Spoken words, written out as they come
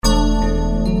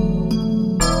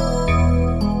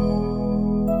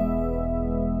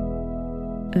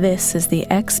This is the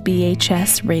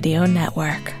XBHS Radio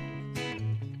Network.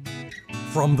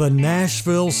 From the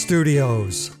Nashville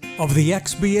studios of the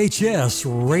XBHS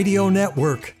Radio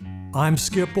Network, I'm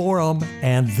Skip Oram,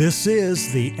 and this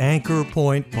is the Anchor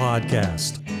Point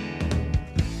Podcast.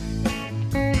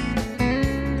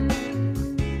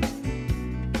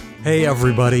 Hey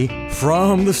everybody,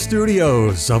 from the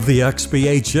studios of the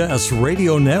XBHS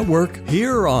Radio Network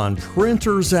here on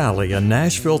Printers Alley in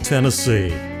Nashville,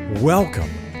 Tennessee, welcome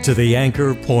to the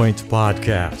Anchor Point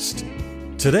Podcast.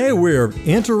 Today we're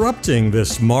interrupting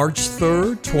this March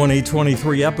 3rd,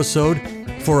 2023 episode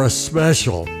for a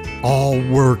special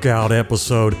all-workout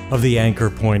episode of the Anchor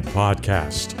Point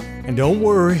Podcast. And don't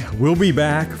worry, we'll be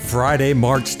back Friday,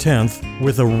 March 10th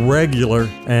with a regular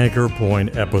Anchor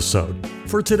Point episode.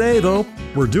 For today, though,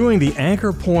 we're doing the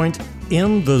Anchor Point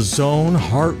in the Zone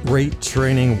Heart Rate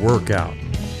Training Workout.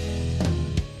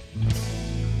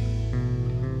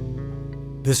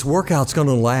 This workout's going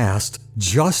to last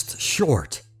just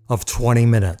short of 20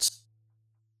 minutes.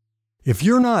 If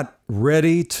you're not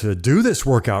ready to do this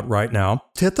workout right now,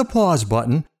 hit the pause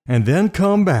button and then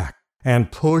come back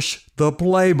and push the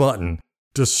play button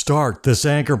to start this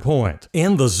Anchor Point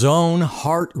in the Zone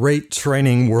Heart Rate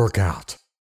Training Workout.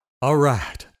 All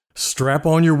right, strap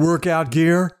on your workout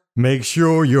gear, make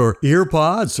sure your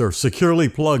earpods are securely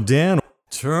plugged in,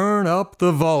 turn up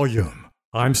the volume.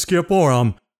 I'm Skip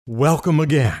Oram. Welcome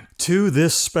again to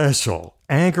this special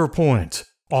Anchor Point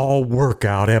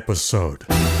all-workout episode.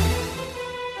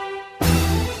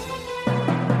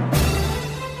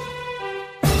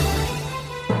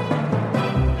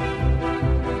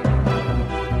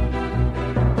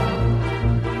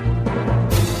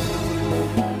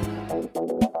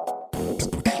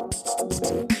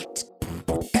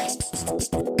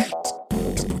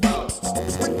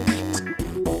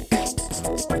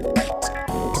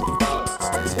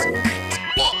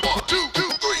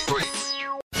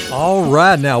 All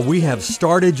right, now we have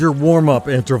started your warm-up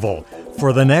interval.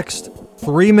 For the next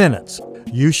 3 minutes,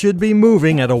 you should be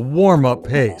moving at a warm-up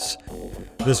pace.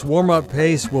 This warm-up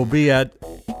pace will be at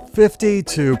 50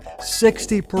 to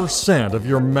 60% of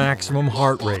your maximum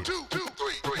heart rate.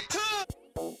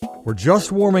 We're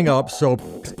just warming up, so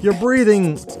your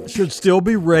breathing should still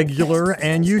be regular,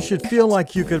 and you should feel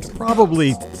like you could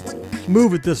probably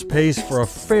move at this pace for a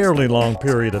fairly long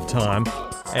period of time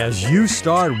as you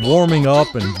start warming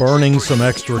up and burning some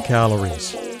extra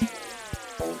calories.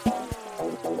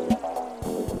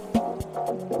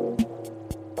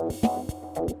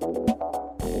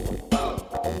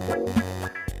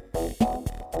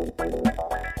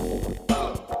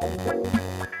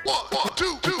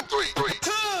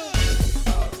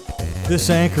 This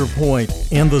Anchor Point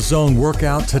in the Zone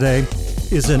workout today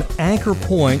is an Anchor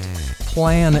Point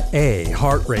Plan A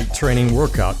heart rate training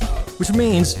workout, which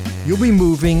means you'll be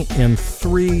moving in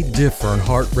 3 different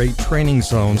heart rate training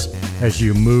zones as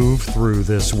you move through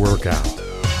this workout.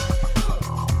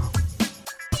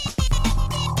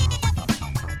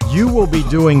 You will be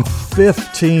doing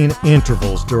 15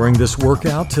 intervals during this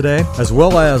workout today, as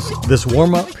well as this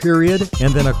warm-up period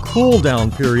and then a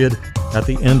cool-down period at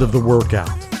the end of the workout.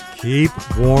 Keep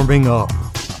warming up.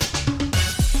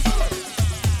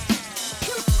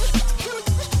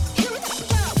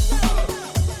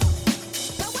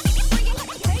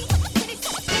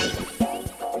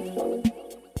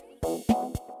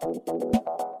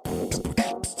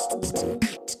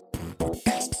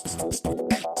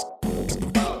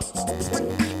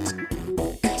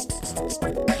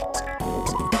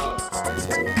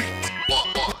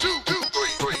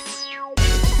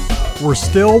 We're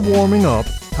still warming up.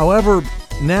 However,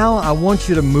 now I want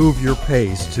you to move your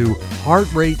pace to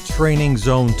Heart Rate Training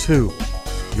Zone 2.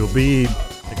 You'll be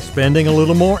expending a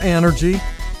little more energy.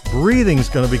 Breathing's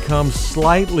going to become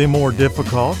slightly more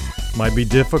difficult. Might be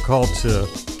difficult to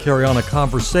carry on a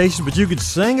conversation, but you could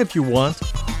sing if you want.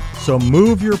 So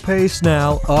move your pace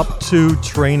now up to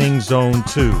Training Zone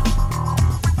 2.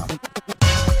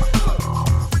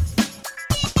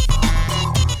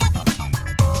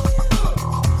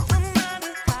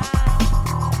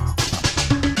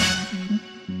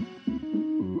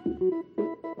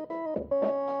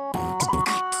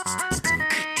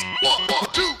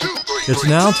 It's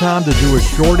now time to do a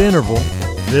short interval,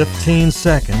 15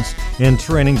 seconds, in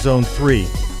Training Zone 3,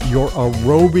 your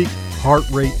aerobic heart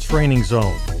rate training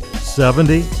zone,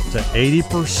 70 to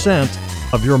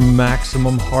 80% of your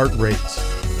maximum heart rates.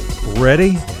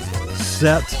 Ready,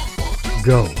 set,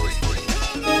 go.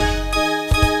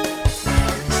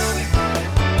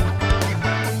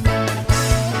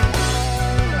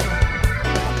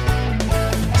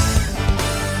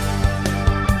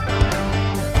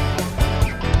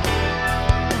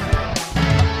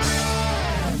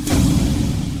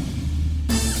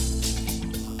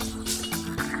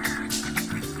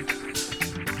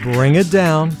 bring it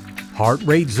down, heart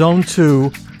rate zone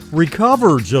 2,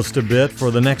 recover just a bit for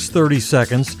the next 30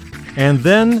 seconds, and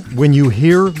then when you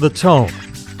hear the tone,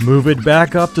 move it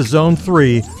back up to zone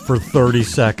 3 for 30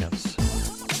 seconds.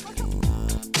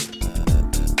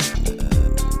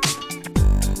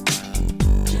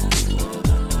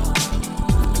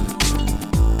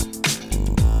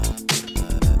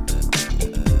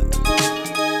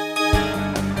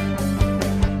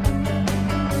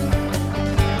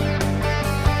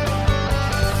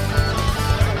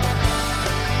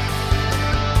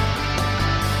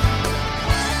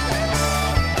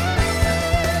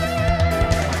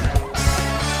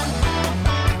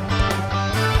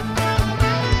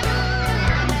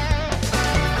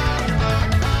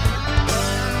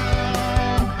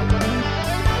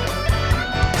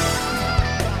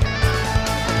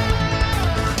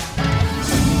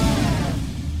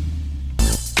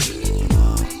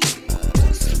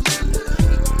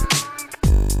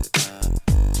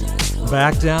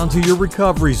 Back down to your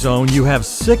recovery zone. You have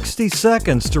 60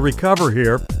 seconds to recover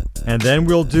here, and then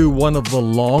we'll do one of the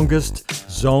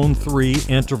longest zone 3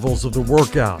 intervals of the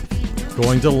workout,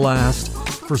 going to last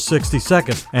for 60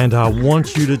 seconds. And I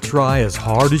want you to try as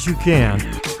hard as you can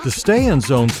to stay in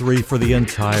zone 3 for the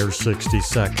entire 60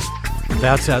 seconds.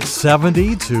 That's at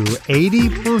 70 to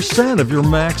 80% of your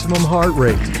maximum heart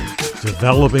rate,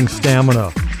 developing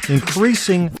stamina,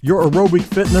 increasing your aerobic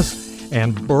fitness,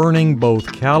 and burning both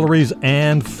calories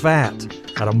and fat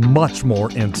at a much more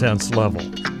intense level.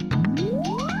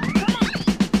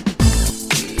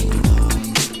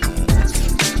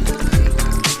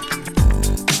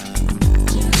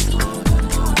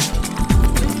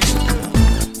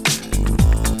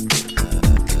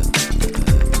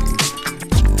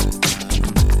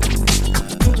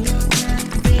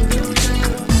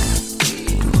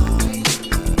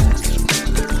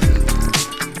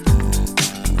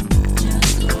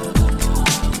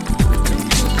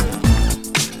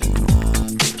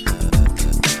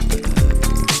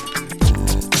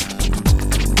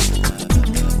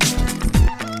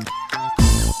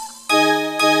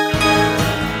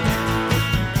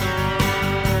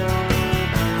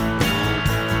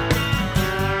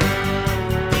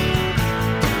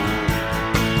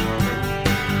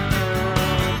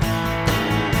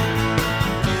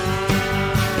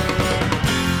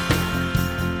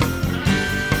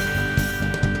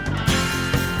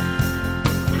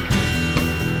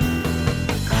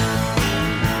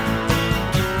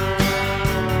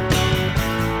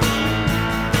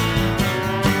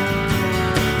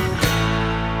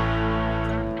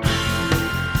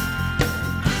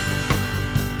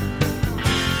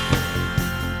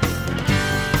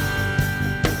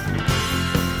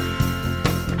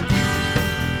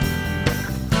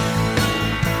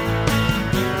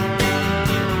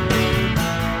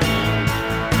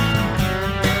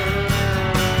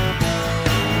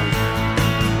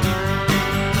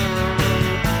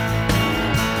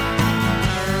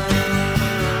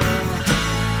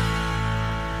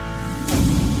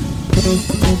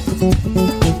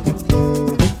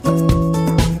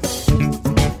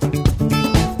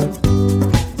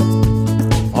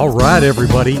 All right,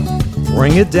 everybody,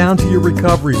 bring it down to your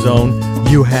recovery zone.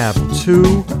 You have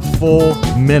 2 full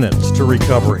minutes to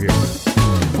recover here.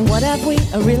 What have we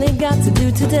really got to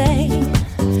do today?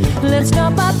 Let's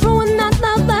start by throwing that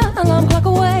alarm clock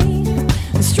away.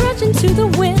 Stretch into the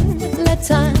wind, let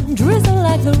time drizzle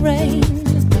like the rain.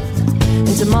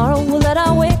 And tomorrow we'll let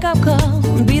our wake-up call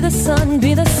be the sun,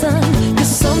 be the sun. 'Cause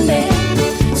someday,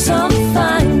 some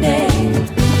fine day,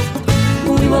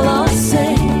 we will all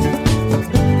say,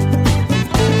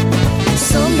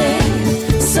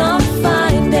 someday, some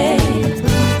fine day,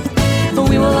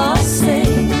 we will all say.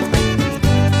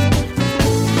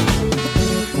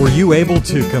 Were you able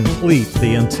to complete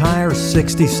the entire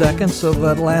 60 seconds of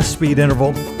that last speed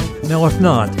interval? Now, if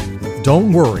not,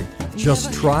 don't worry.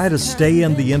 Just try to stay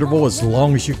in the interval as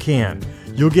long as you can.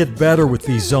 You'll get better with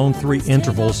these zone 3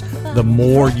 intervals the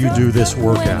more you do this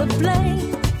workout.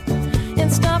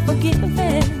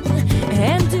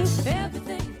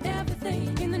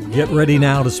 Get ready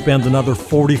now to spend another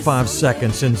 45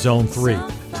 seconds in zone 3.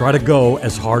 Try to go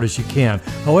as hard as you can.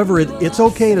 However, it's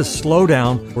okay to slow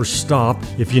down or stop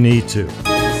if you need to.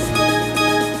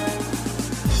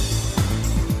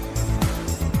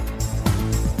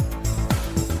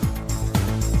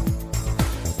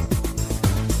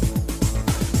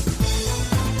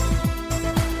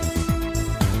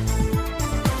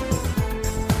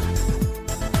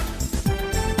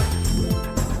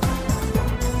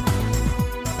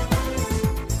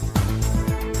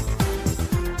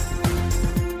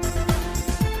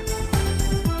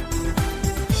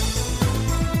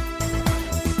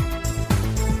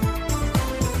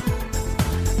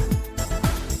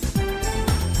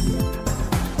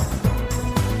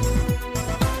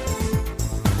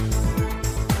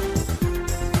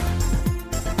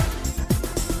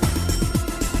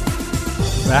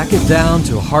 back it down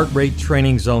to heart rate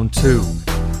training zone 2.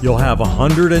 You'll have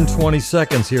 120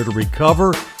 seconds here to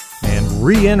recover and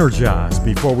re-energize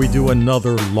before we do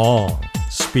another long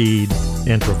speed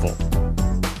interval.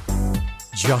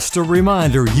 Just a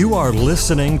reminder, you are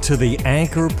listening to the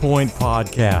Anchor Point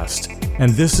Podcast,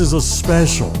 and this is a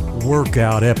special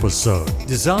workout episode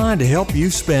designed to help you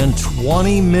spend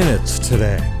 20 minutes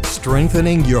today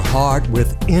strengthening your heart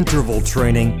with interval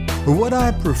training, or what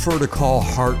I prefer to call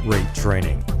heart rate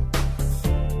training.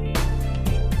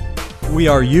 We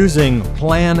are using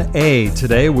Plan A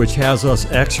today, which has us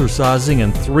exercising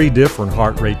in 3 different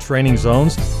heart rate training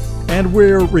zones. And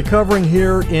we're recovering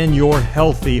here in your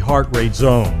healthy heart rate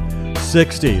zone,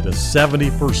 60 to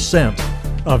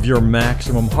 70% of your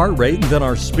maximum heart rate. And then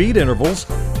our speed intervals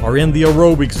are in the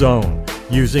aerobic zone,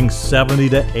 using 70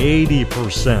 to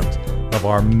 80% of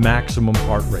our maximum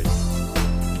heart rate.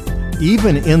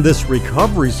 Even in this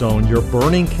recovery zone, you're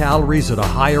burning calories at a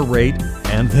higher rate.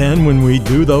 And then when we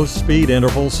do those speed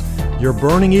intervals, you're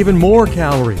burning even more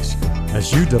calories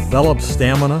as you develop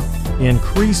stamina,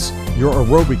 increase your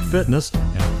aerobic fitness,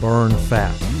 and burn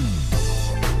fat.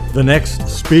 The next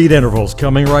speed interval is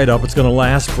coming right up. It's going to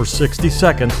last for 60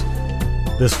 seconds.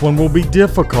 This one will be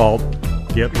difficult.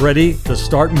 Get ready to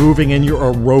start moving in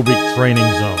your aerobic training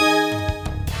zone.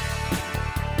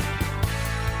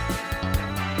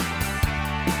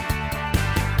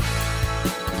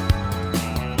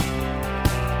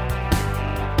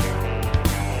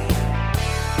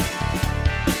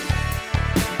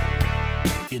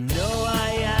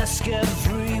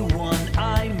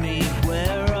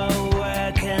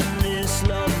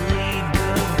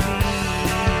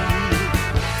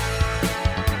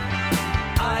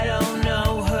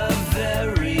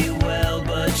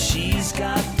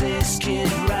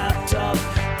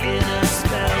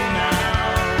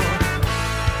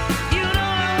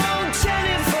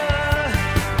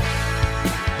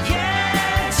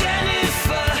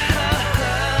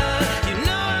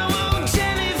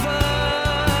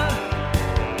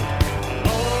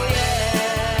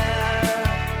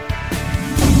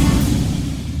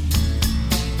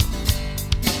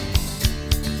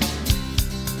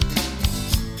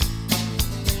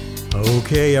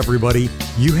 Okay, everybody,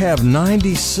 you have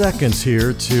 90 seconds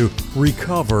here to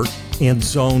recover in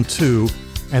zone 2,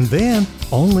 and then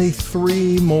only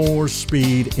 3 more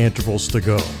speed intervals to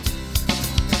go.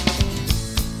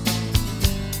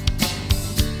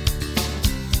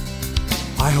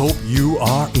 I hope you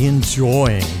are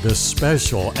enjoying this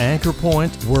special Anchor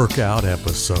Point workout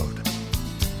episode.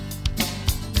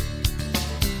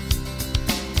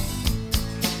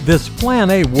 This Plan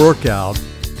A workout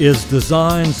is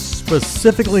designed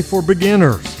specifically for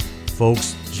beginners,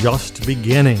 folks just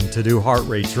beginning to do heart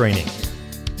rate training.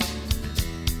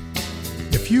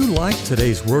 If you like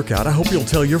today's workout, I hope you'll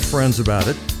tell your friends about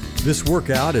it. This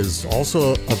workout is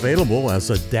also available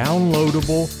as a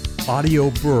downloadable audio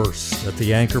burst at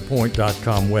the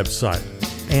anchorpoint.com website.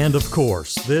 And of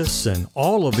course, this and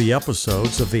all of the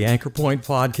episodes of the Anchor Point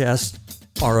Podcast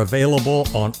are available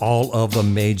on all of the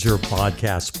major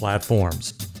podcast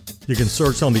platforms. You can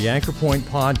search on the Anchor Point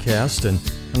Podcast, and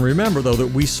remember, though, that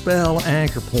we spell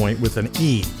Anchor Point with an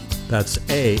E. That's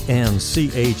ANCHORPOINTE.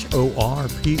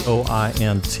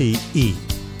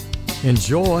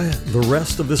 Enjoy the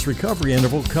rest of this recovery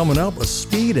interval. Coming up, a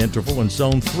speed interval in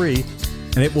Zone 3,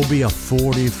 and it will be a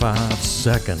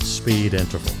 45-second speed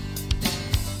interval.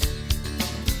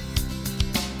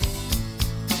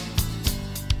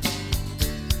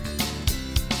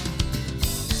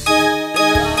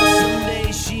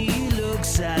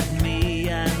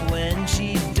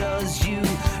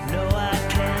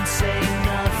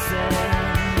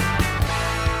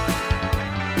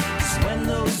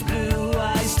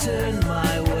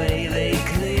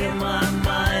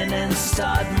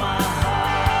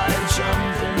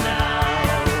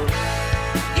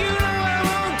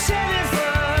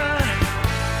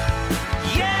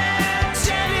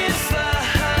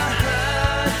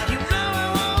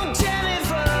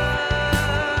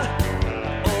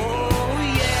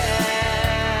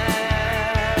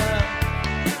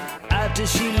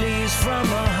 She leaves from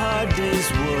a hard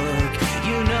day's work.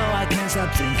 You know I can't stop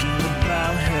thinking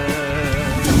about her.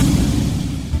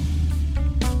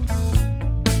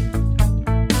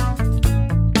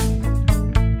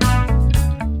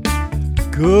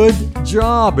 Good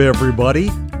job, everybody.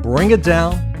 Bring it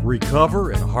down,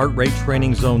 recover in heart rate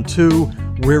training zone 2.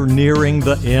 We're nearing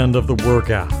the end of the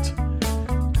workout.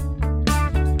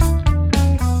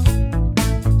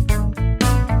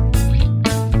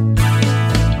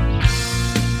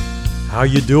 How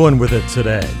you doing with it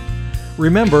today?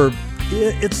 Remember,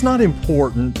 It's not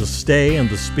important to stay in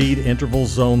the speed interval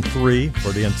zone 3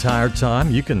 for the entire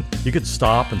time. You could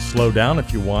stop and slow down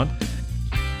if you want.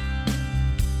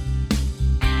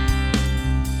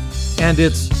 And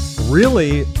it's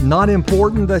really not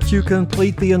important that you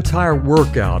complete the entire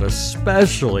workout,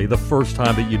 especially the first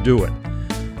time that you do it.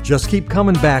 Just keep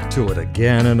coming back to it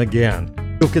again and again.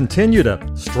 You'll continue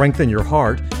to strengthen your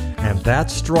heart, and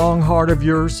that strong heart of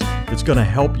yours, it's going to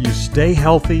help you stay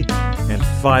healthy and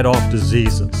fight off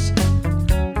diseases.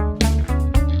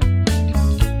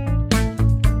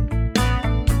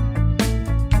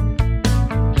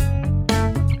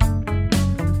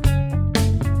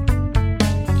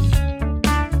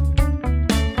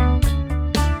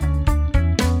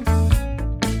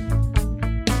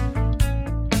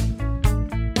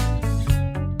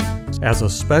 As a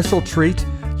special treat,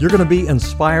 you're going to be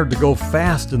inspired to go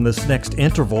fast in this next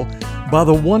interval by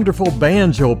the wonderful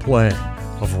banjo playing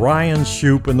of Ryan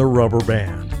Shoup and the Rubber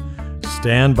Band.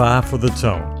 Stand by for the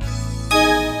tone.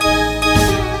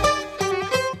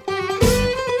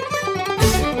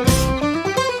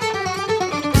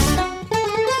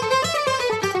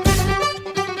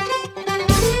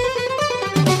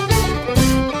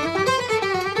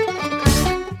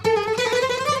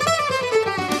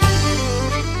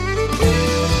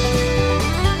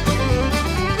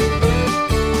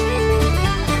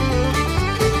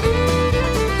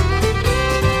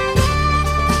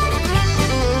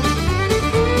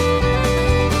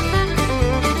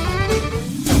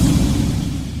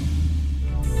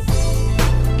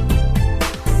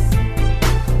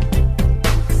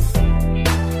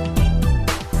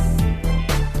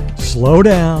 Slow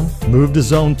down, move to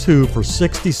zone 2 for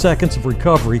 60 seconds of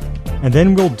recovery, and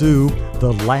then we'll do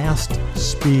the last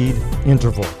speed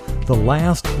interval, the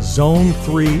last zone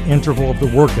 3 interval of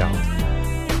the workout.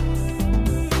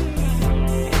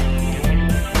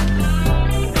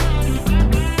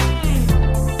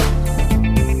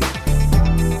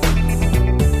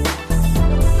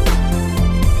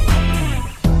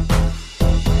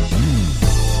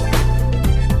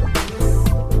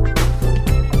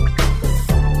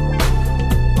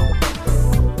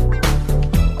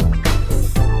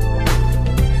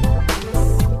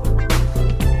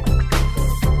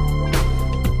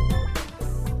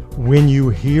 When you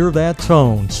hear that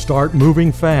tone start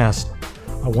moving fast,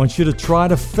 I want you to try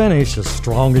to finish as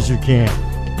strong as you can.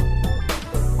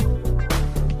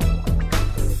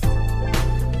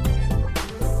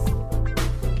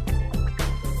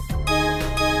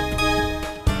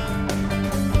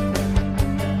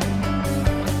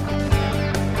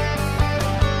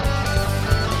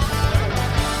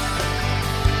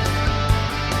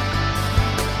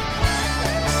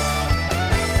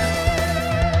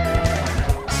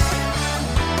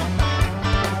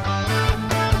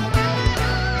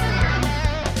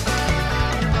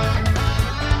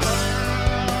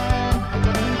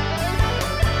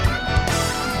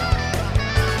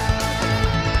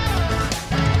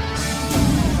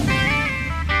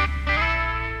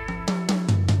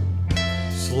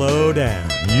 Slow down.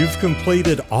 You've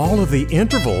completed all of the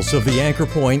intervals of the Anchor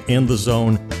Point in the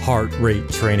Zone heart rate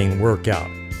training workout.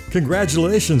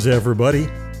 Congratulations, everybody.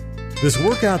 This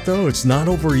workout, though, it's not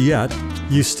over yet.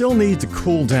 You still need to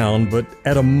cool down, but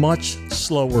at a much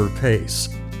slower pace.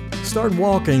 Start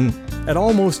walking at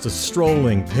almost a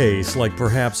strolling pace, like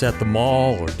perhaps at the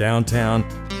mall or downtown,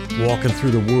 walking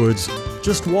through the woods,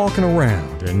 just walking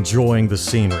around, enjoying the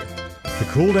scenery. The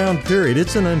cool down period,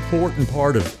 it's an important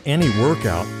part of any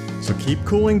workout, so keep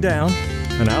cooling down,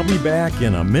 and I'll be back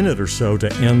in a minute or so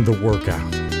to end the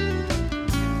workout.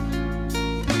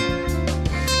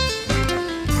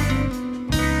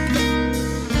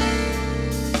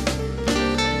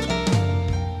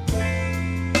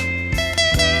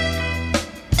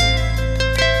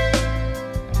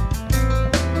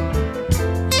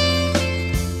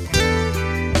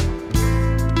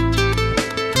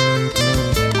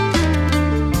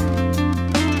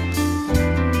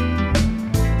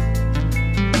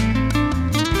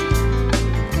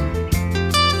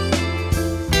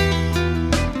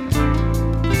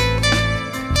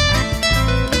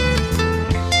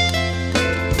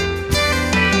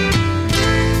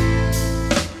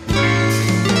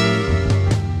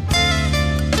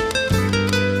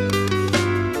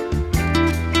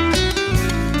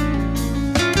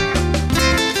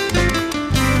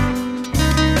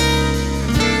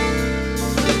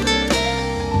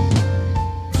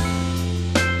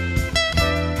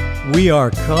 We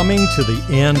are coming to the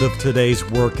end of today's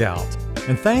workout.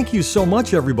 And thank you so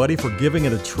much, everybody, for giving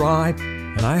it a try,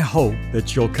 and I hope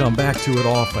that you'll come back to it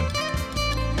often.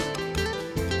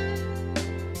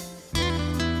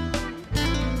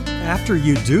 After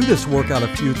you do this workout a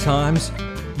few times,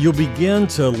 you'll begin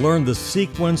to learn the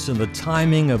sequence and the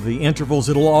timing of the intervals.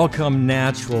 It'll all come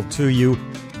natural to you,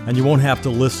 and you won't have to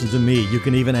listen to me. You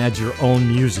can even add your own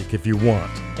music if you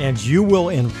want. And you will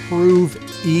improve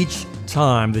each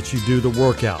time that you do the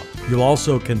workout. You'll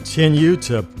also continue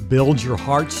to build your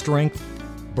heart strength,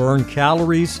 burn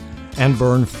calories, and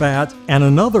burn fat. And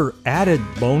another added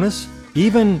bonus,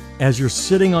 even as you're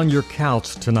sitting on your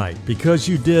couch tonight, because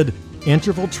you did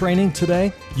interval training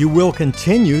today, you will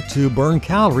continue to burn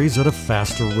calories at a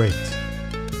faster rate.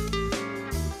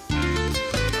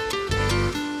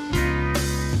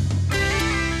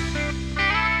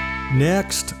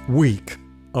 Next week,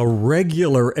 a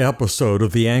regular episode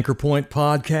of the Anchor Point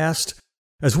podcast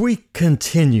as we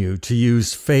continue to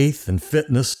use faith and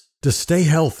fitness to stay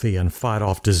healthy and fight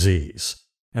off disease.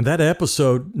 And that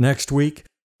episode next week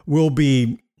will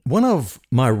be one of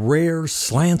my rare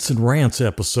slants and rants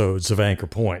episodes of Anchor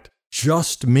Point.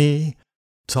 Just me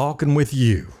talking with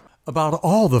you about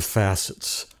all the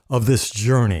facets of this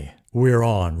journey we're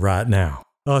on right now.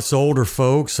 Us older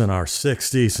folks in our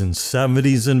 60s and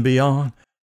 70s and beyond,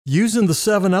 using the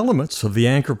 7 elements of the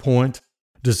Anchor Point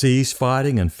disease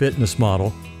fighting and fitness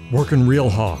model, working real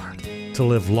hard to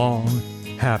live long,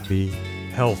 happy,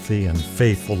 healthy, and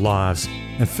faithful lives,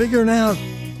 and figuring out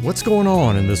what's going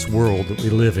on in this world that we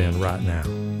live in right now.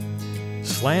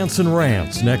 Slants and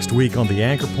Rants next week on the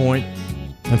Anchor Point,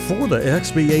 and for the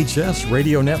XBHS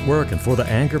Radio Network and for the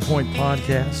Anchor Point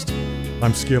podcast,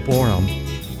 I'm Skip Oram.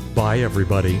 Bye,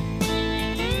 everybody.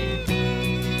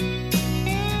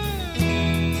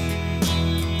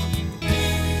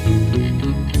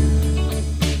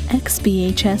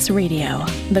 XBHS Radio,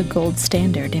 the gold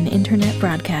standard in Internet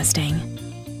broadcasting.